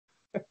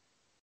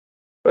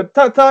But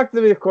talk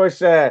to me, of course,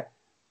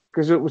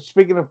 because we're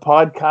speaking of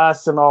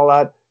podcasts and all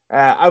that.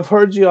 I've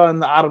heard you on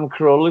the Adam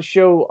Carolla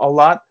show a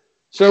lot.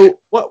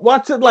 So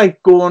what's it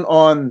like going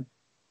on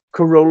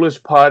Carolla's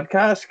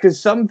podcast?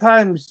 Because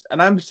sometimes,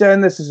 and I'm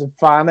saying this as a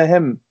fan of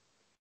him,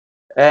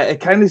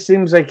 it kind of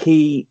seems like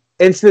he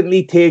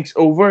instantly takes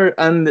over,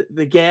 and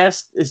the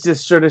guest is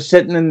just sort of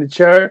sitting in the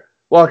chair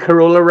while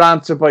Carolla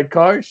rants about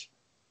cars.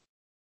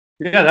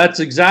 Yeah, that's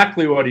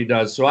exactly what he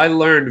does. So I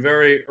learned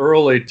very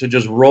early to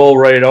just roll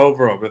right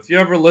over him. If you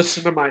ever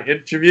listen to my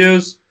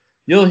interviews,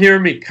 you'll hear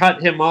me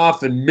cut him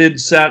off in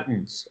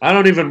mid-sentence. I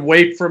don't even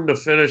wait for him to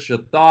finish a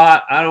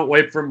thought. I don't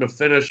wait for him to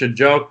finish a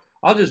joke.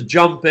 I'll just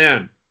jump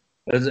in.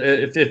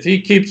 If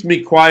he keeps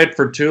me quiet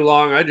for too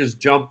long, I just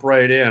jump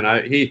right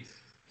in.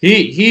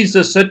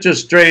 He's such a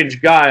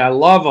strange guy. I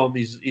love him.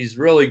 He's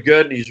really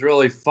good and he's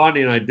really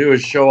funny, and I do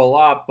his show a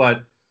lot.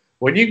 But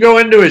when you go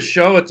into his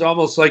show, it's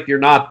almost like you're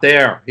not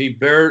there. He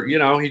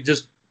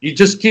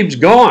just keeps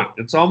going.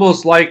 It's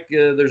almost like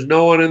there's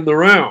no one in the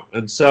room.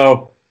 And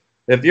so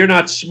if you're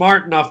not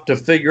smart enough to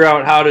figure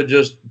out how to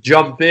just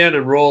jump in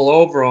and roll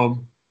over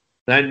him,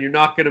 then you're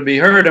not going to be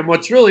heard. And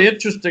what's really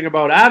interesting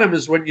about Adam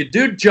is when you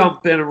do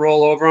jump in and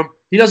roll over him,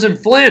 he doesn't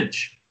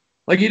flinch.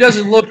 Like, he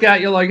doesn't look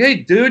at you like, hey,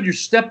 dude, you're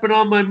stepping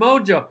on my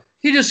mojo.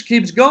 He just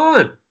keeps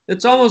going.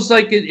 It's almost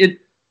like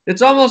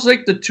it's almost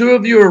like the two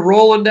of you are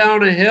rolling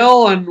down a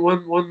hill, and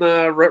when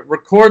the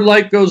record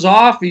light goes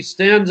off, he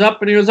stands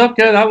up and he goes,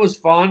 okay, that was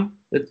fun.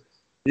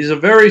 He's a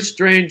very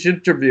strange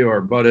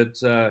interviewer, but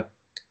it's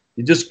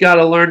you just got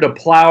to learn to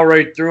plow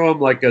right through him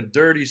like a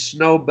dirty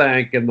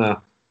snowbank in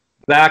the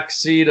back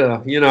seat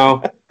of,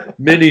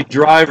 Mini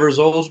Driver's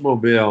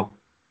Oldsmobile.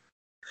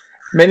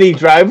 Mini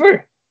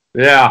Driver?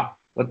 Yeah.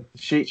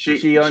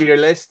 She on your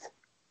list?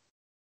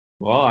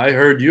 Well, I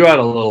heard you had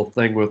a little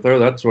thing with her.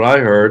 That's what I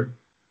heard.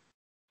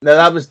 No,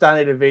 that was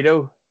Danny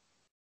DeVito.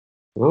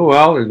 Oh,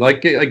 well,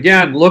 like,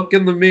 again, look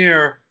in the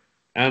mirror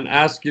and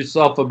ask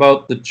yourself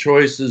about the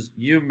choices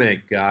you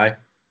make, guy.